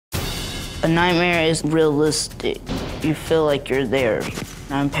A nightmare is realistic. You feel like you're there.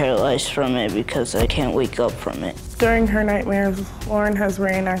 I'm paralyzed from it because I can't wake up from it. During her nightmares, Lauren has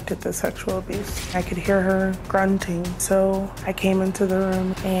reenacted the sexual abuse. I could hear her grunting, so I came into the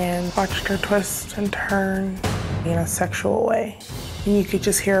room and watched her twist and turn in a sexual way. And you could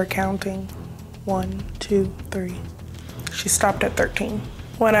just hear her counting. 1, 2, 3. She stopped at 13.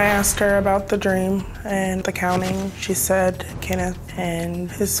 When I asked her about the dream and the counting, she said Kenneth and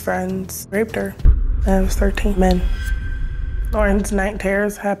his friends raped her. And it was 13 men. Lauren's night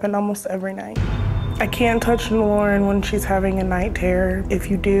terrors happen almost every night. I can't touch Lauren when she's having a night terror. If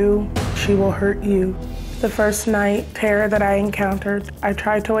you do, she will hurt you. The first night terror that I encountered, I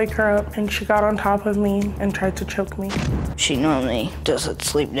tried to wake her up and she got on top of me and tried to choke me. She normally doesn't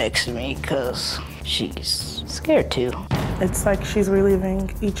sleep next to me because she's scared too. It's like she's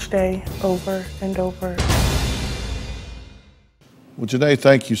reliving each day over and over. Well, Janae,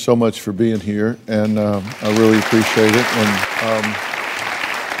 thank you so much for being here, and I really appreciate it. And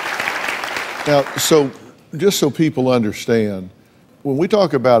now, so just so people understand, when we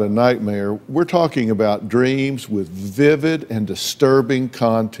talk about a nightmare, we're talking about dreams with vivid and disturbing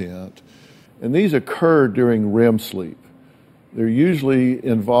content, and these occur during REM sleep. They usually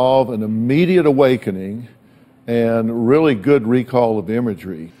involve an immediate awakening and really good recall of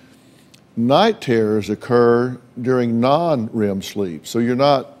imagery. Night terrors occur during non-REM sleep, so you're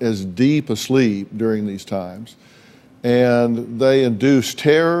not as deep asleep during these times, and they induce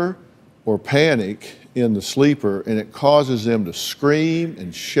terror or panic in the sleeper, and it causes them to scream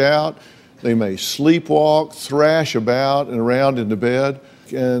and shout. They may sleepwalk, thrash about and around in the bed,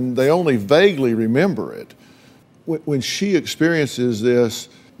 and they only vaguely remember it. When she experiences this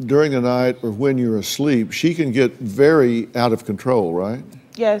during the night or when you're asleep, she can get very out of control, right?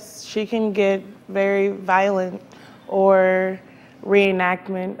 Yes, she can get very violent or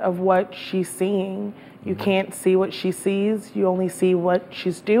reenactment of what she's seeing. You can't see what she sees, you only see what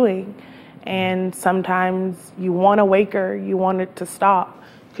she's doing. And sometimes you want to wake her, you want it to stop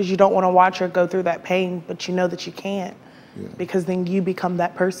because you don't want to watch her go through that pain, but you know that you can't because then you become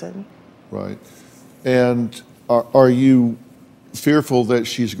that person. Right. And are you fearful that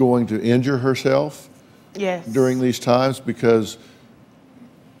she's going to injure herself? Yes. During these times? Because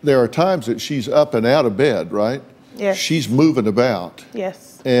there are times that she's up and out of bed, right? Yes. She's moving about.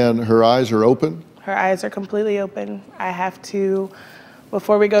 Yes. And her eyes are open? Her eyes are completely open. I have to,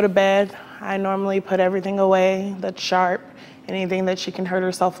 before we go to bed, I normally put everything away that's sharp, anything that she can hurt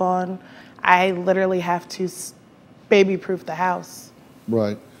herself on. I literally have to baby-proof the house.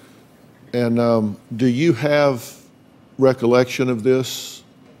 Right. And do you have recollection of this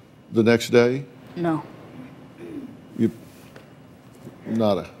the next day? No.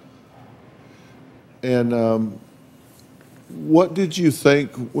 Nada. And what did you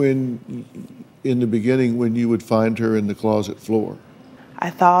think when, in the beginning, when you would find her in the closet floor?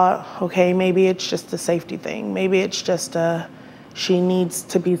 I thought, okay, maybe it's just a safety thing. Maybe it's just she needs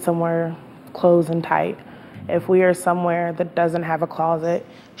to be somewhere close and tight. If we are somewhere that doesn't have a closet,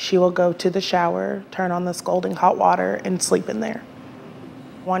 she will go to the shower, turn on the scalding hot water, and sleep in there.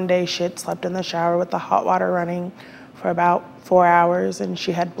 One day she had slept in the shower with the hot water running for about 4 hours, and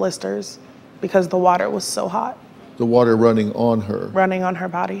she had blisters because the water was so hot. The water running on her? Running on her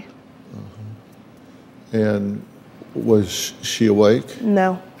body. And was she awake?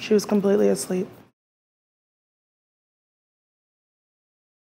 No, she was completely asleep.